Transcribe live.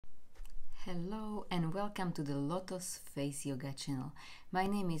Hello and welcome to the Lotus Face Yoga channel. My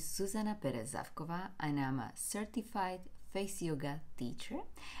name is Zuzana and I'm a certified face yoga teacher,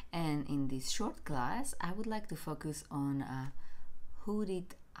 and in this short class I would like to focus on a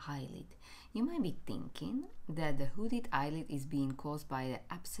hooded eyelid. You might be thinking that the hooded eyelid is being caused by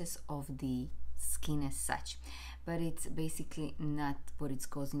the abscess of the skin as such, but it's basically not what it's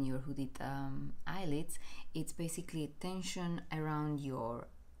causing your hooded eyelids. It's basically a tension around your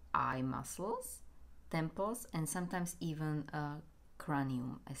eye muscles, temples, and sometimes even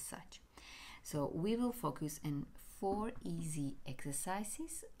cranium as such. So we will focus on 4 easy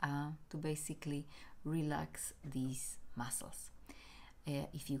exercises to basically relax these muscles.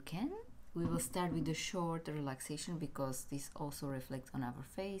 If you can, we will start with the short relaxation because this also reflects on our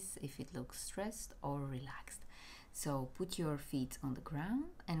face if it looks stressed or relaxed. So put your feet on the ground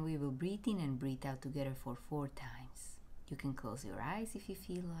and we will breathe in and breathe out together for 4 times. You can close your eyes if you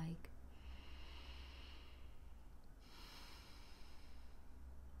feel like.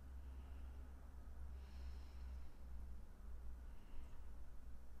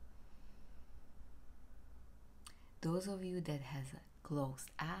 Those of you that has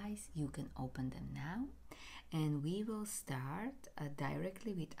closed eyes, you can open them now, and we will start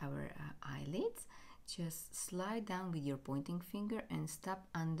directly with our eyelids. Just slide down with your pointing finger and stop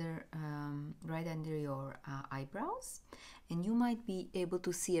under right under your eyebrows, and you might be able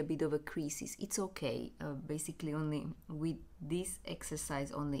to see a bit of a creases. It's okay, basically only with this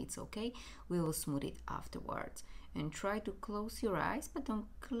exercise only it's okay. We will smooth it afterwards. And try to close your eyes, but don't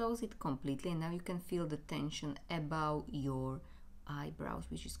close it completely. And now you can feel the tension above your eyebrows,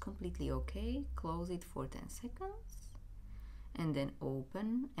 which is completely okay. Close it for 10 seconds and then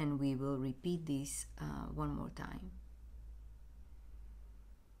open, and we will repeat this one more time.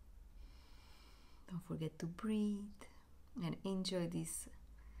 Don't forget to breathe and enjoy this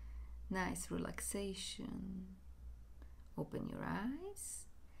nice relaxation. Open your eyes,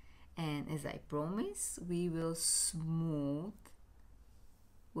 and as I promise, we will smooth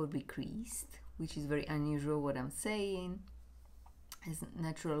what we creased, which is very unusual what I'm saying. As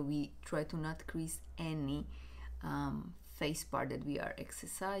natural, we try to not crease any face part that we are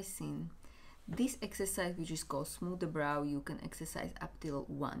exercising. This exercise, which is called smooth the brow, you can exercise up till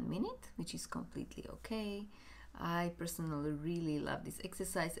 1 minute, which is completely okay. I personally really love this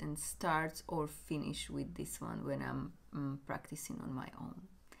exercise and start or finish with this one when I'm practicing on my own.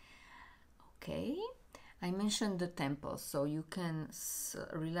 Okay, I mentioned the temples, so you can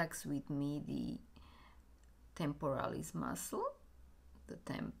relax with me the temporalis muscle, the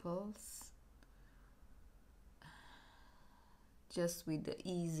temples, just with the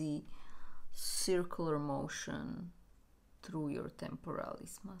easy circular motion through your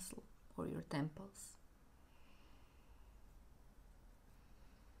temporalis muscle or your temples.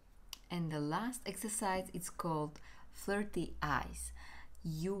 And the last exercise is called flirty eyes.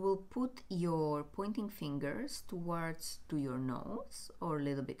 You will put your pointing fingers towards to your nose or a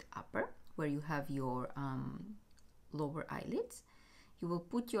little bit upper where you have your lower eyelids. You will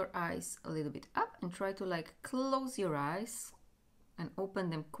put your eyes a little bit up and try to like close your eyes and open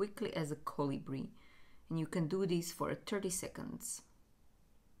them quickly as a colibri. And you can do this for 30 seconds.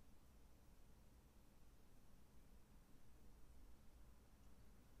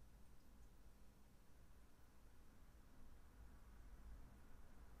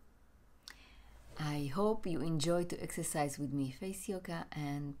 I hope you enjoy to exercise with me face yoga,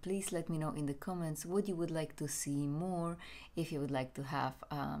 and please let me know in the comments what you would like to see more. If you would like to have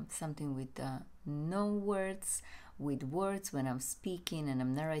something with no words, with words when I'm speaking and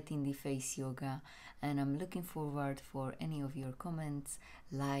I'm narrating the face yoga, and I'm looking forward for any of your comments,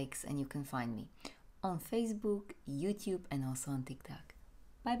 likes, and you can find me on Facebook, YouTube, and also on TikTok.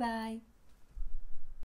 Bye bye.